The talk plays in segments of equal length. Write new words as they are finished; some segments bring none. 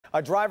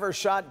A driver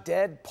shot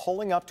dead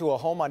pulling up to a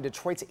home on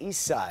Detroit's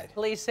east side.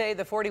 Police say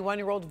the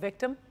 41-year-old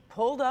victim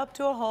pulled up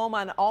to a home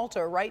on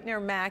Alter right near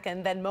Mack,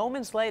 and then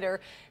moments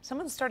later,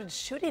 someone started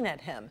shooting at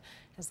him.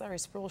 As Larry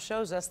Sproul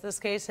shows us, this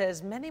case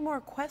has many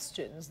more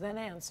questions than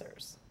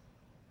answers.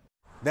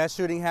 That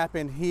shooting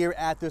happened here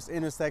at this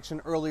intersection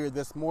earlier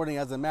this morning.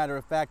 As a matter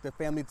of fact, the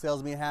family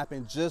tells me it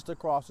happened just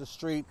across the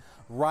street,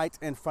 right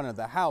in front of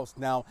the house.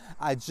 Now,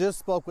 I just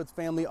spoke with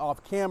family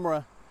off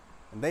camera,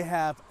 and they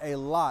have a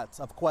lot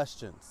of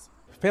questions.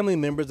 Family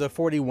members of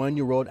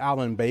 41-year-old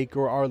Alan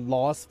Baker are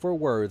lost for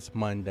words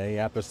Monday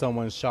after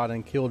someone shot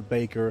and killed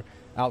Baker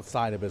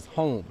outside of his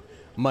home.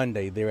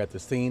 Monday, there at the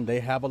scene, they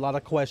have a lot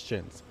of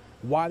questions.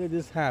 Why did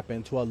this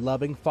happen to a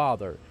loving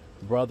father,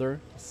 brother,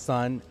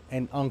 son,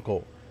 and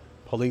uncle?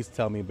 Police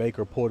tell me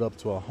Baker pulled up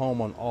to a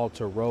home on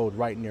Alter Road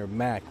right near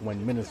Mack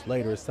when minutes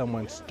later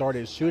someone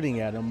started shooting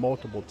at him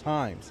multiple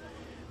times.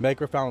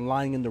 Baker found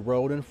lying in the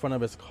road in front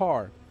of his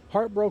car,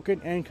 heartbroken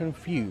and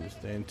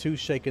confused, and too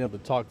shaken up to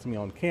talk to me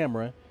on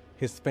camera.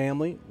 His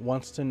family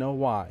wants to know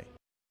why.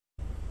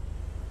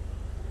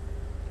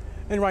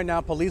 And right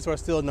now, police are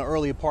still in the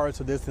early parts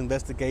of this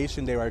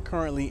investigation. They are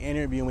currently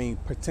interviewing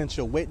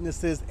potential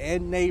witnesses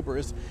and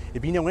neighbors.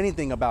 If you know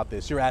anything about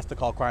this, you're asked to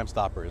call Crime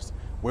Stoppers.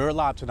 We're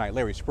live tonight.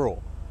 Larry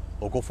Sproul,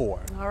 Local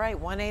 4. All right,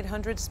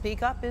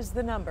 1-800-SPEAK-UP is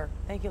the number.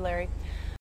 Thank you, Larry.